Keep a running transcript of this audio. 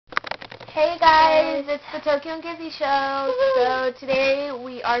Hey guys, it's the Tokyo and Kizzy show. So today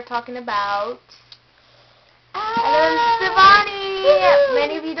we are talking about Sevani.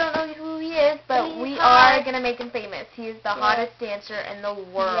 Many of you don't know who he is, but we are gonna make him famous. He is the hottest dancer in the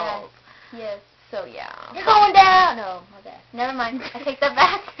world. Yes. So yeah. You're going down. No, my bad. Never mind. I take that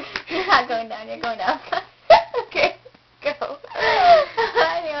back. You're not going down. You're going up. Okay, go.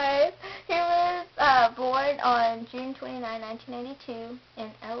 Anyways, he was born on June 29, 1982 in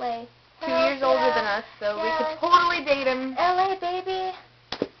L.A. 2 years older than us, so we could totally date him. L.A. baby.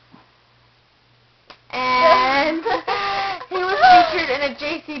 And he was featured in a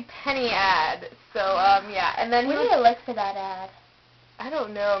JCPenney ad. So yeah, and then we need to look for that ad. I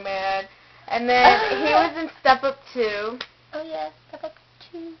don't know, man. And then he was in Step Up 2. Oh yeah, Step Up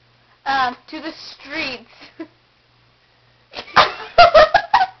 2. To the Streets. He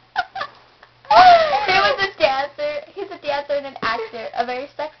was a dancer. He's a dancer and an actor, a very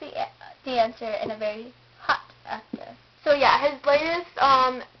sexy dancer and a very hot actor. So yeah, his latest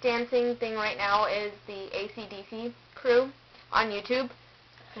dancing thing right now is the AC/DC crew on YouTube.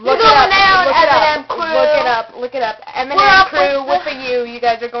 Look it up. Look it up. Eminem crew with the U. You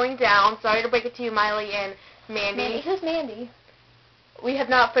guys are going down. Sorry to break it to you, Miley and Mandy. Who's Mandy? We have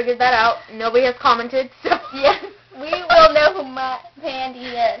not figured that out. Nobody has commented, so yes, we will know who Mandy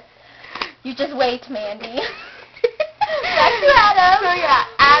is. You just wait, Mandy. Back to Adam. So yeah,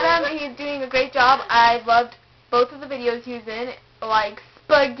 Adam, he's doing a great job. I loved both of the videos he was in, like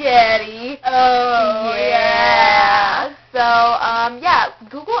spaghetti. Oh yeah. So yeah,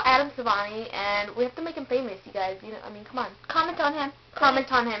 Google Adam Sevani, and we have to make him famous, you guys. You know, I mean, come on. Comment on him.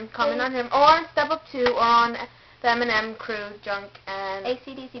 Comment on him, or on Step Up 2, or on the Eminem crew, Junk, and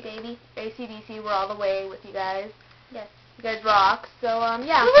AC/DC baby. AC/DC, we're all the way with you guys. Yes. You guys rock. So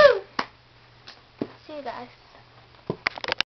yeah. Woohoo! See you guys.